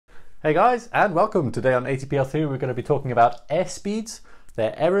Hey guys, and welcome. Today on ATPL 3 we're going to be talking about airspeeds,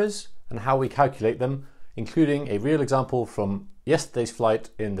 their errors and how we calculate them, including a real example from yesterday's flight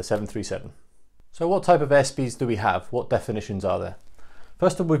in the 737. So what type of airspeeds do we have? What definitions are there?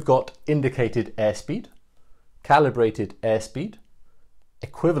 First of all, we've got indicated airspeed, calibrated airspeed,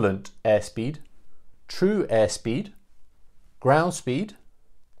 equivalent airspeed, true airspeed, ground speed,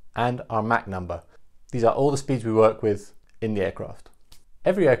 and our Mach number. These are all the speeds we work with in the aircraft.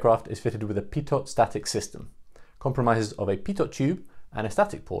 Every aircraft is fitted with a pitot static system, comprises of a pitot tube and a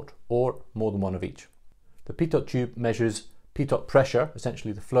static port, or more than one of each. The pitot tube measures pitot pressure,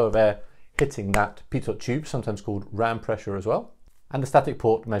 essentially the flow of air hitting that pitot tube, sometimes called ram pressure as well, and the static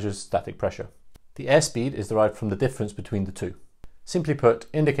port measures static pressure. The airspeed is derived from the difference between the two. Simply put,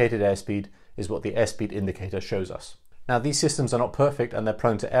 indicated airspeed is what the airspeed indicator shows us. Now, these systems are not perfect and they're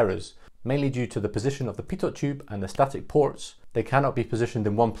prone to errors, mainly due to the position of the pitot tube and the static ports. They cannot be positioned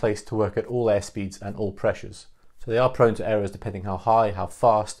in one place to work at all airspeeds and all pressures. So they are prone to errors depending how high, how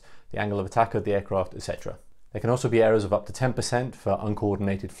fast, the angle of attack of the aircraft, etc. There can also be errors of up to 10% for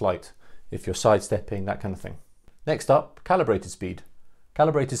uncoordinated flight, if you're sidestepping, that kind of thing. Next up, calibrated speed.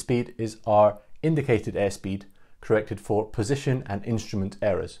 Calibrated speed is our indicated airspeed corrected for position and instrument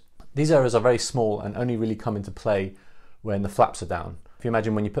errors. These errors are very small and only really come into play when the flaps are down. If you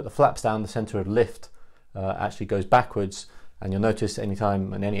imagine when you put the flaps down, the center of lift actually goes backwards, and you'll notice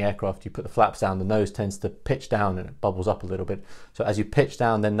anytime in any aircraft you put the flaps down, the nose tends to pitch down and it bubbles up a little bit. So as you pitch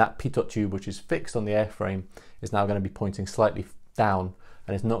down, then that pitot tube, which is fixed on the airframe, is now going to be pointing slightly down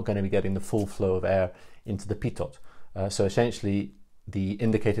and it's not going to be getting the full flow of air into the pitot. So essentially the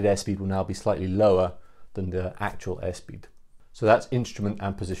indicated airspeed will now be slightly lower than the actual airspeed. So that's instrument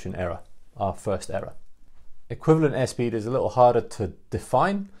and position error, our first error. Equivalent airspeed is a little harder to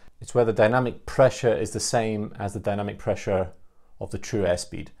define. It's where the dynamic pressure is the same as the dynamic pressure of the true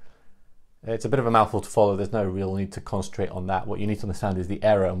airspeed. It's a bit of a mouthful to follow. There's no real need to concentrate on that. What you need to understand is the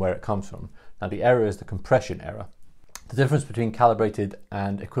error and where it comes from. Now, the error is the compression error. The difference between calibrated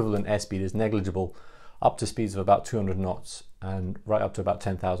and equivalent airspeed is negligible, up to speeds of about 200 knots and right up to about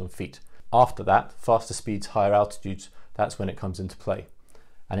 10,000 feet. After that, faster speeds, higher altitudes, that's when it comes into play.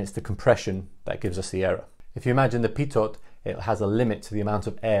 And it's the compression that gives us the error. If you imagine the pitot, it has a limit to the amount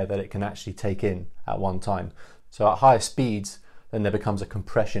of air that it can actually take in at one time. So at higher speeds, then there becomes a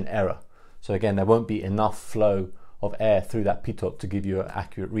compression error. So again, there won't be enough flow of air through that pitot to give you an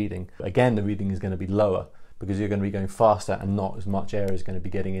accurate reading. Again, the reading is going to be lower because you're going to be going faster and not as much air is going to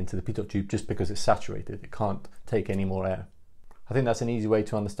be getting into the pitot tube just because it's saturated. It can't take any more air. I think that's an easy way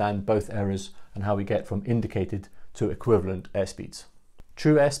to understand both errors and how we get from indicated to equivalent airspeeds.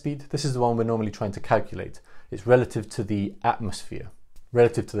 True airspeed, this is the one we're normally trying to calculate. It's relative to the atmosphere,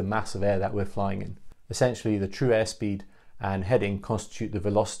 relative to the mass of air that we're flying in. Essentially, the true airspeed and heading constitute the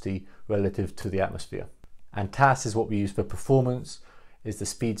velocity relative to the atmosphere. And TAS is what we use for performance, is the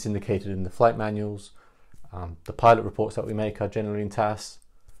speeds indicated in the flight manuals. The pilot reports that we make are generally in TAS.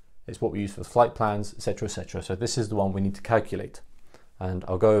 It's what we use for the flight plans, etc., etc. So this is the one we need to calculate. And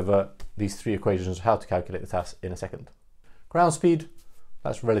I'll go over these three equations of how to calculate the TAS in a second. Ground speed,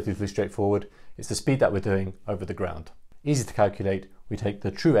 that's relatively straightforward. It's the speed that we're doing over the ground. Easy to calculate. We take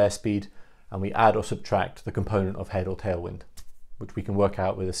the true airspeed and we add or subtract the component of head or tailwind, which we can work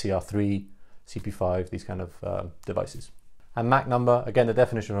out with a CR3, CP5, these kind of devices. And Mach number, again, the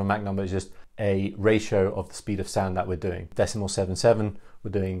definition of a Mach number is just a ratio of the speed of sound that we're doing. 0.77, we're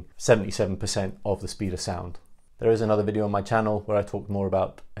doing 77% of the speed of sound. There is another video on my channel where I talk more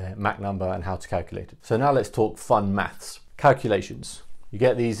about Mach number and how to calculate it. So now let's talk fun maths. Calculations. You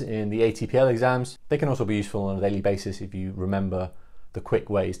get these in the ATPL exams. They can also be useful on a daily basis if you remember the quick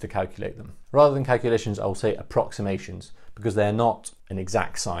ways to calculate them. Rather than calculations, I will say approximations, because they're not an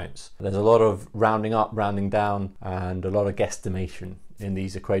exact science. There's a lot of rounding up, rounding down, and a lot of guesstimation in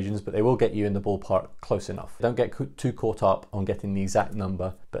these equations, but they will get you in the ballpark close enough. Don't get too caught up on getting the exact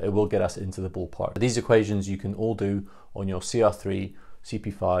number, but it will get us into the ballpark. These equations you can all do on your CR3,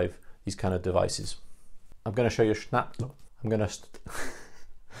 CP5, these kind of devices. I'm going to show you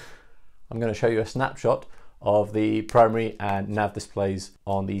a snapshot of the primary and nav displays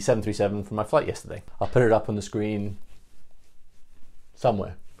on the 737 from my flight yesterday. I'll put it up on the screen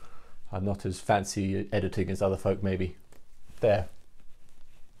somewhere. I'm not as fancy editing as other folk maybe. There.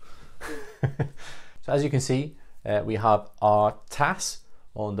 So as you can see, we have our TAS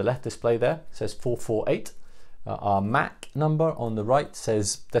on the left display there, it says 448. Our Mach number on the right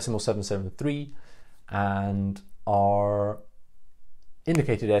says 0.773, and our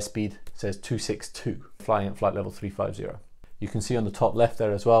indicated airspeed says 262, flying at flight level 350. You can see on the top left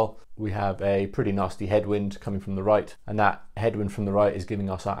there as well, we have a pretty nasty headwind coming from the right, and that headwind from the right is giving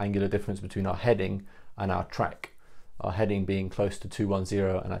us our angular difference between our heading and our track. Our heading being close to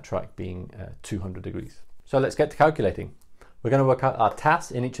 210 and our track being 200 degrees. So let's get to calculating. We're going to work out our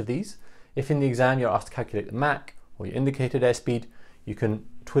TAS in each of these. If in the exam you're asked to calculate the MACH or your indicated airspeed, you can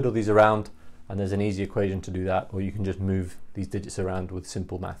twiddle these around and there's an easy equation to do that, or you can just move these digits around with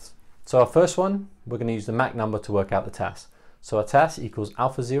simple maths. So our first one, we're going to use the Mach number to work out the TAS. So our TAS equals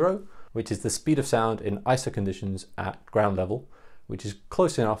alpha 0, which is the speed of sound in ISO conditions at ground level, which is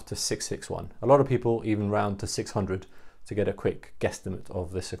close enough to 661. A lot of people even round to 600 to get a quick guesstimate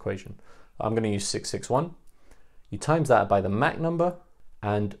of this equation. I'm going to use 661. You times that by the Mach number,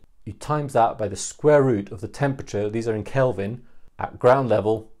 and you times that by the square root of the temperature, these are in Kelvin, at ground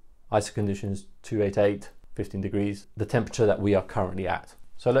level, ISO conditions 288, 15 degrees, the temperature that we are currently at.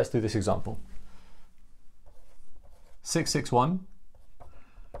 So let's do this example. 661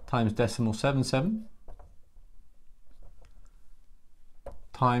 times decimal 77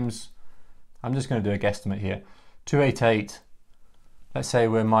 times, I'm just going to do a guesstimate here, 288, let's say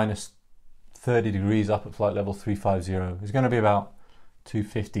we're minus 30 degrees up at flight level 350, is going to be about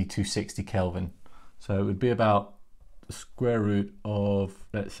 250, 260 Kelvin. So it would be about the square root of,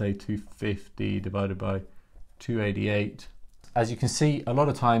 let's say, 250 divided by 288. As you can see, a lot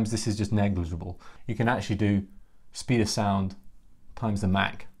of times this is just negligible. You can actually do speed of sound times the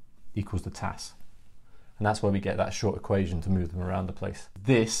Mach equals the TAS. And that's where we get that short equation to move them around the place.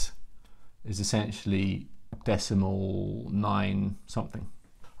 This is essentially decimal 9 something.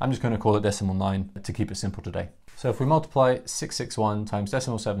 I'm just going to call it decimal 9 to keep it simple today. So if we multiply 661 times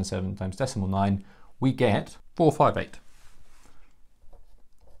decimal 77 times decimal 9, we get 458.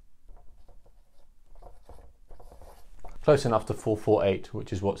 Close enough to 448,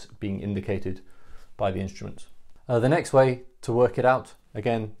 which is what's being indicated by the instruments. The next way to work it out,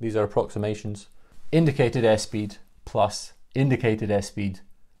 again, these are approximations. Indicated airspeed plus indicated airspeed.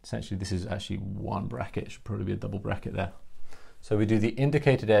 Essentially, this is actually one bracket. It should probably be a double bracket there. So we do the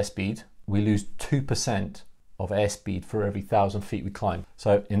indicated airspeed. We lose 2% of airspeed for every 1,000 feet we climb.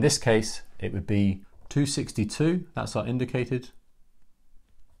 So in this case, it would be 262. That's our indicated,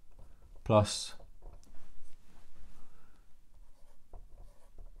 plus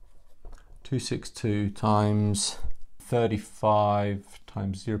 262 times 35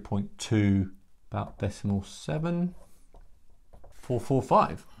 times 0.2, about decimal 7,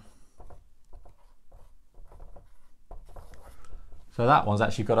 445. So that one's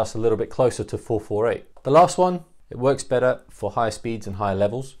actually got us a little bit closer to 448. The last one, it works better for higher speeds and higher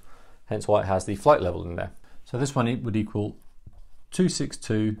levels, hence why it has the flight level in there. So this one would equal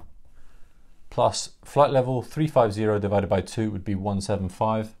 262 plus flight level 350 divided by 2 would be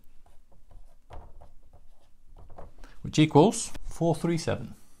 175, which equals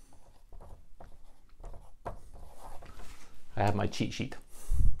 437. I have my cheat sheet.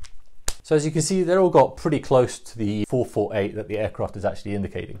 So as you can see, they're all got pretty close to the 448 that the aircraft is actually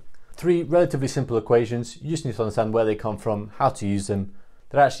indicating. 3 relatively simple equations. You just need to understand where they come from, how to use them.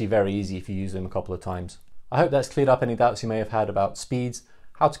 They're actually very easy if you use them a couple of times. I hope that's cleared up any doubts you may have had about speeds,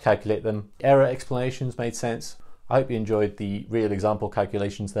 how to calculate them. Error explanations made sense. I hope you enjoyed the real example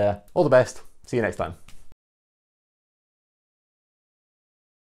calculations there. All the best. See you next time.